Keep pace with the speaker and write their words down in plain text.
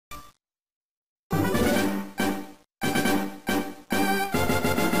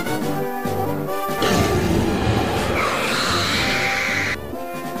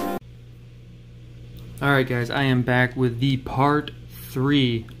Alright guys, I am back with the part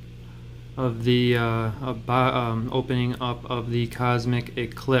 3 of the opening up of the Cosmic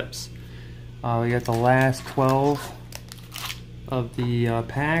Eclipse. We got the last 12 of the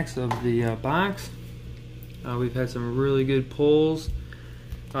packs of the box. We've had some really good pulls.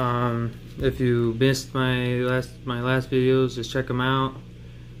 If you missed my last videos, just check them out.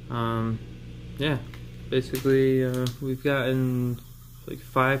 Yeah, basically we've gotten like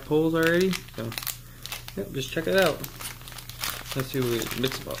 5 pulls already, so yep, just check it out. Let's see what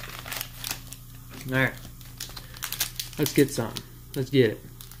it's about. Alright, let's get some. Let's get it.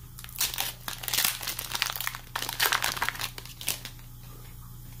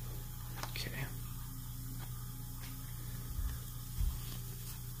 Okay.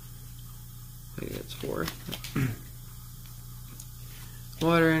 I think that's 4.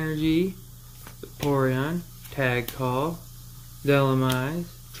 Water Energy, Vaporeon, Tag Call, Delamise,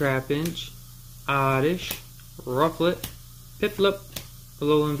 Trapinch, Oddish, Rufflet, Piplup,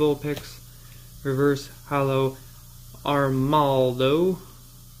 Alolan Vulpix, Reverse Hollow Armaldo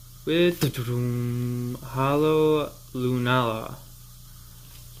with Hollow Lunala.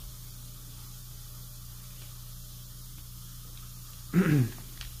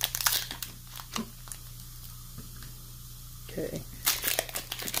 Okay.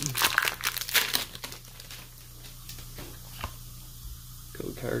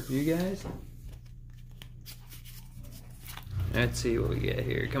 Code card for you guys. Let's see what we get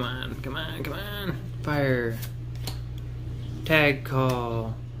here. Come on, come on, come on. Fire. Tag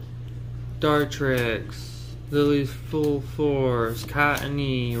Call. Dartrix. Lily's Full Force.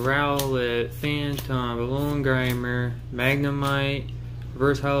 Cottony. Rowlet. Phantom. Alolan Grimer. Magnemite.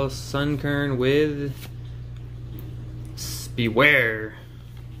 Reverse Hollow Sunkern with Beware.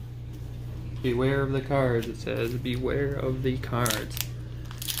 Beware of the cards, it says. Beware of the cards.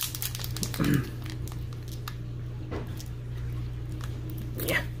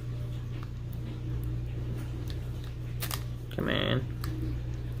 Yeah. Come on.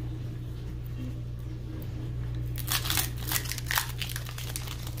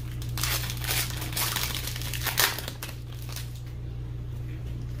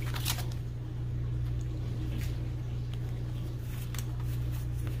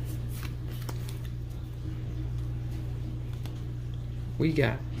 We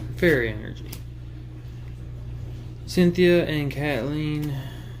got Fairy Energy, Cynthia and Kathleen,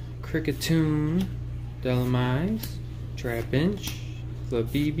 Kricketune, Delamise, Trapinch,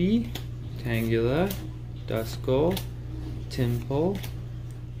 Flabébé, Tangela, Duskull, Tympole,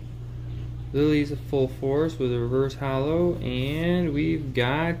 Lily's Full Force with a Reverse Hollow, and we've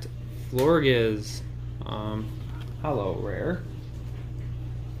got Florges, Hollow Rare.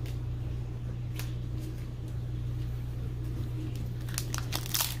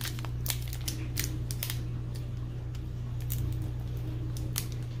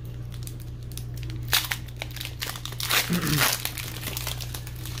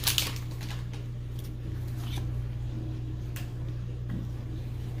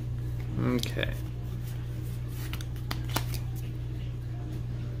 Okay.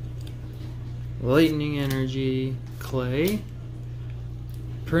 Lightning Energy, Clay,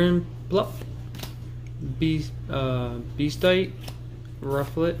 Prinplup, Beastite,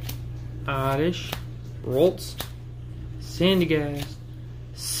 Rufflet, Oddish, Roltz, Sandygast,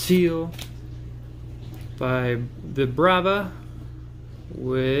 Seal, by Vibrava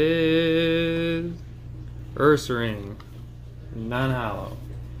with Ursaring, non-hollow.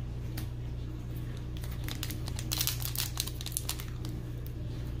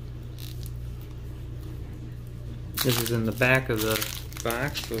 This is in the back of the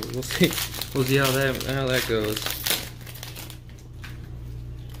box, so we'll see how that goes.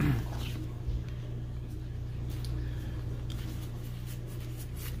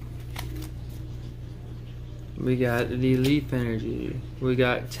 We got the Leaf Energy, we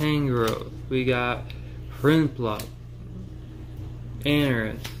got Tangrowth, we got Prinplup,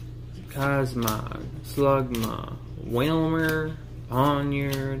 Anorith, Cosmog, Slugma, Wailmer,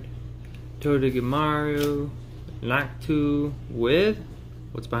 Pawniard, Togedemaru, Noctu with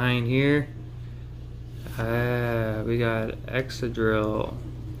what's behind here? We got Excadrill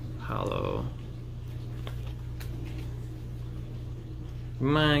Hollow.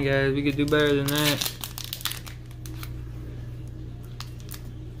 Come on guys, we could do better than that.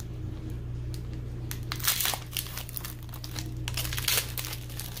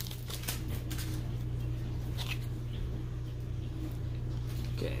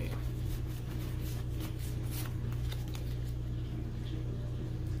 Okay.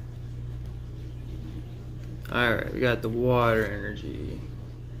 Alright, we got the Water Energy.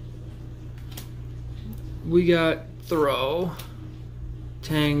 we got Throw,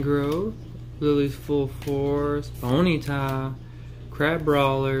 Tangrowth, Lily's Full Force, Ponyta,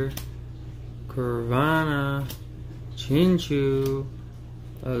 Crabrawler, Corvana, Chinchou,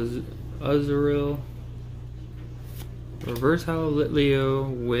 Azurill, Reverse Hollow Litleo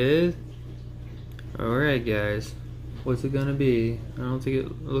with... Alright guys, what's it gonna be? I don't think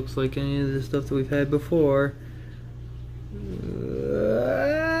it looks like any of the stuff that we've had before.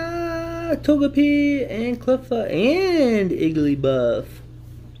 Togepi and Cleffa and Igglybuff.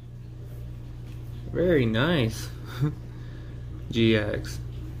 Very nice. GX.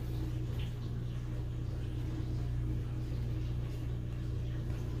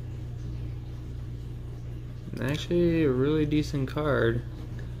 Actually, a really decent card.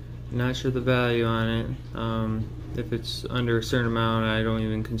 Not sure the value on it. If it's under a certain amount, I don't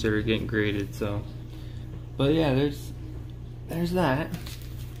even consider getting graded. So, but yeah, there's that.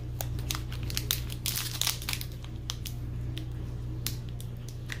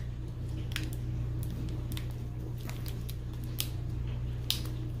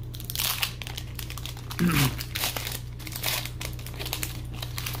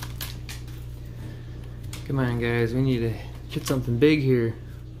 Come on guys, we need to get something big here.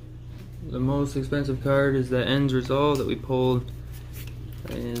 The most expensive card is the Ends Resolve that we pulled.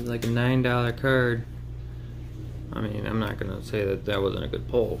 It's like a $9 card. I mean, I'm not gonna say that that wasn't a good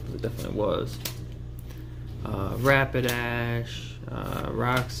pull, because it definitely was. Rapidash,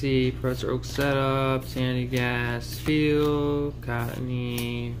 Roxy, Professor Oak Setup, Sandygast, Field,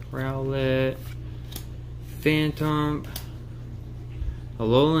 Cottony, Rowlet, Phantom,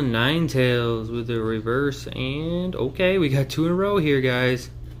 Alolan Ninetales with the reverse, and okay, we got 2 in a row here, guys.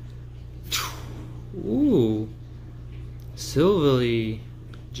 Ooh, Silvally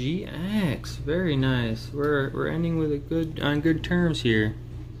GX, very nice. We're ending with a on good terms here.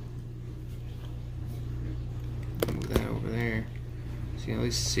 Move that over there so you can at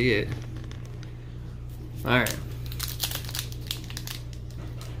least see it. All right.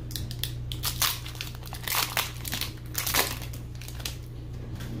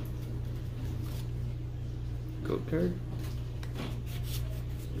 Code card.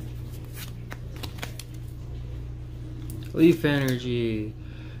 Leaf Energy,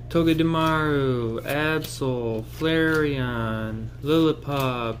 Togedemaru, Absol, Flareon,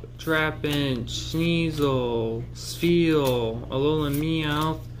 Lillipup, Trapinch, Sneasel, Spheal, Alolan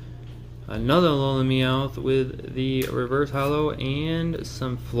Meowth, another Alolan Meowth with the reverse hollow, and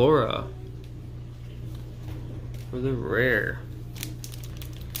some Flora for the rare.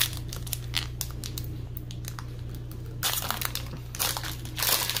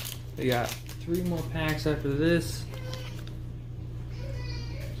 We got 3 more packs after this.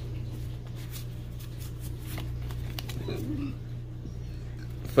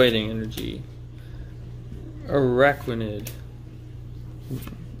 Fighting Energy, Araquanid,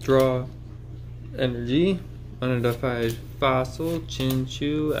 Draw Energy, Unidentified Fossil,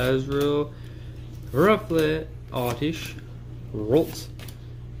 Chinchou, Azurill, Rufflet, Oddish, Roltz,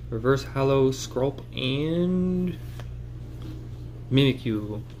 Reverse Hollow Skrulp, and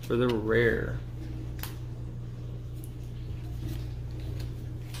Mimikyu for the rare.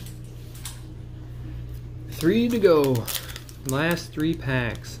 Three to go. Last 3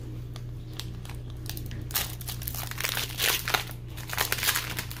 packs.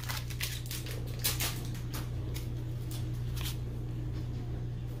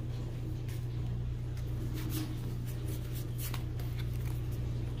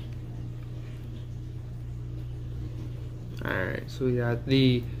 Alright, so we got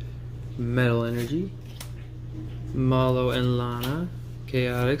the Metal Energy, Mallow and Lana,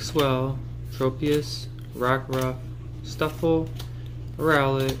 Chaotic Swell, Tropius, Rockruff, Stuffle,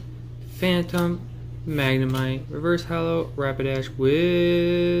 Rowlet, Phantom, Magnemite, Reverse Hollow, Rapidash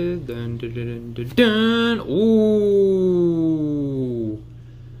with dun dun dun dun dun. Ooh!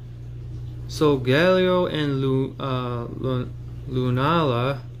 Solgaleo and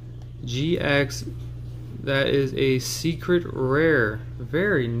Lunala GX. That is a secret rare.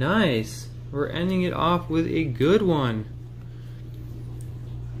 Very nice. We're ending it off with a good one.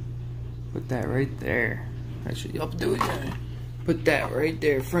 Put that right there. Actually, I'll do it. Put that right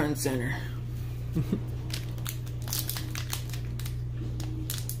there, front and center.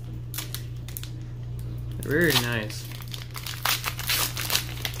 Very nice.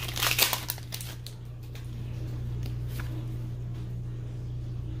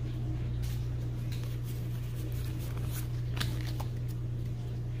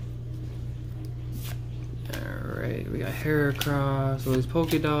 Alright, we got Heracross, Lily's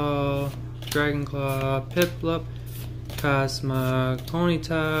Pokédoll, Dragonclaw, Piplup, Cosmog,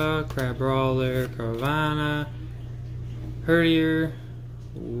 Ponyta, Crabrawler, Carvanha, Herdier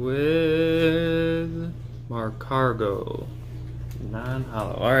with Marcargo.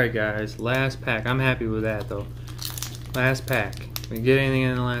 Non-hollow. Alright guys, last pack. I'm happy with that though. Last pack. We get anything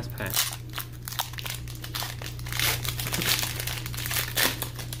in the last pack.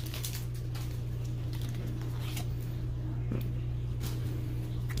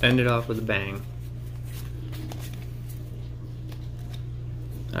 End it off with a bang.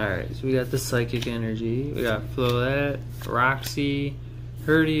 Alright, so we got the Psychic Energy. We got Floette, Roxy,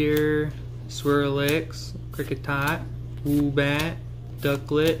 Herdier, Swirlix, Kricketot, Woobat,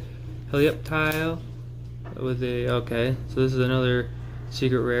 Ducklet, Helioptile with a, okay, so this is another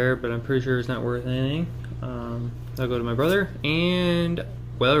secret rare, but I'm pretty sure it's not worth anything. I'll go to my brother, and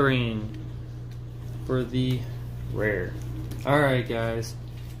Wellring for the rare. Alright guys,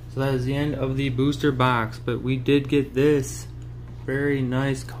 so that is the end of the booster box, but we did get this very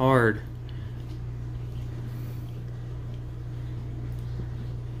nice card.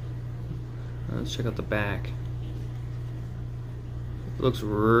 Let's check out the back. Looks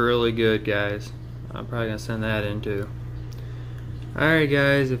really good, guys. I'm probably gonna send that in too. Alright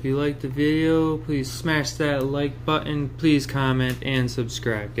guys, if you liked the video, please smash that like button, please comment and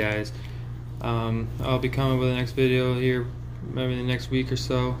subscribe guys. I'll be coming with the next video here maybe the next week or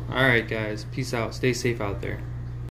so. Alright guys, peace out, stay safe out there.